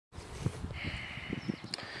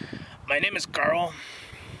My name is Carl.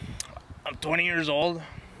 I'm 20 years old,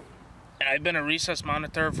 and I've been a recess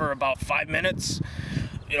monitor for about 5 minutes.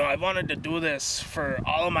 You know, I wanted to do this for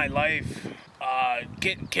all of my life.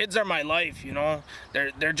 Kids are my life, you know.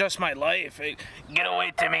 They're just my life. Hey, get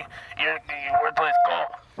away, Timmy. You're worthless.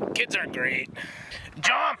 Go. Kids are great.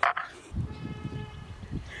 Jump!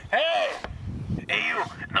 Hey! Hey, you!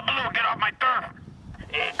 The blue, get off my turf!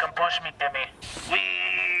 Hey, come push me, Timmy.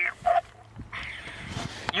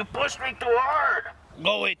 You pushed me too hard!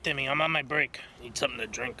 Go away, Timmy. I'm on my break. Need something to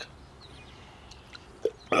drink.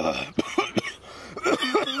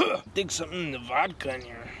 Think something in the vodka in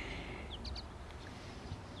here.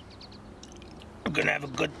 We're gonna have a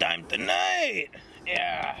good time tonight.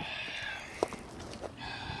 Yeah.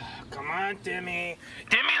 Come on, Timmy.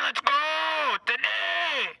 Timmy, let's go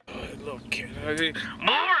today. Oh, little kid. Move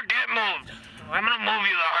or get moved. I'm gonna move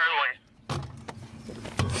you the hard way.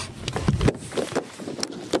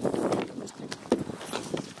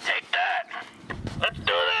 Take that. Let's do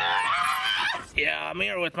that. Yeah, I'm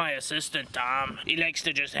here with my assistant, Tom. He likes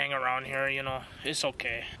to just hang around here, you know. It's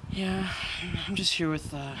okay. Yeah, I'm just here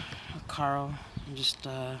with Carl. I'm just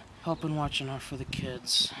helping watching out for the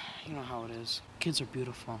kids. You know how it is. Kids are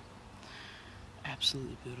beautiful.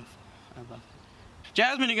 Absolutely beautiful. I love it.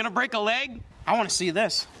 Jasmine, you gonna break a leg? I want to see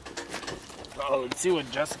this. Oh, let's see what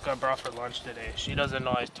Jessica brought for lunch today. She doesn't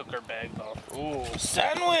know I took her bag off. Ooh,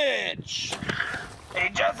 sandwich! Hey,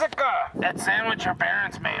 Jessica! That sandwich your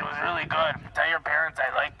parents made was really good. Tell your parents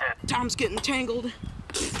I liked it. Tom's getting tangled.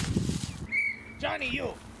 Johnny,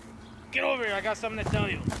 you! Get over here, I got something to tell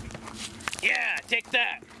you. Yeah, take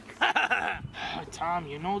that. Tom,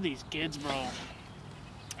 you know these kids, bro.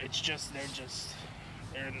 It's just,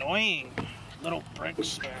 they're annoying. Little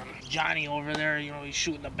pricks, man. Johnny over there, you know, he's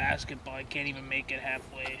shooting the basketball. I can't even make it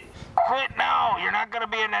halfway. Quit now. You're not going to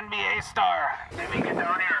be an NBA star. Let me get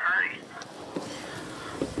down here. Hurry.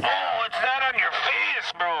 Oh, what's that on your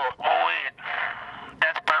face, bro? Oh, wait.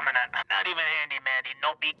 That's permanent. Not even handy-mandy.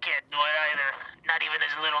 Nope, he can't do it either. Not even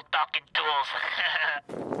his little talking tools.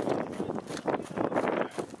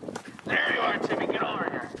 There you are, Timmy. Get over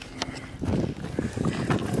here.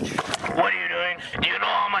 What are you doing? Do you know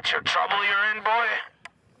how much trouble you're in, boy?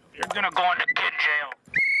 You're gonna go into kid jail.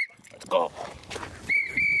 Let's go.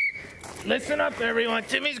 Listen up, everyone.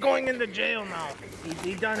 Timmy's going into jail now.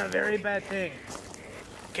 He done a very bad thing.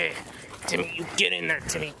 Okay, Timmy, you get in there,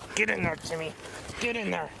 Timmy. Get in there, Timmy. Get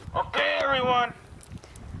in there. Okay, everyone.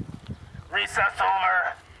 Recess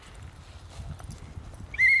over.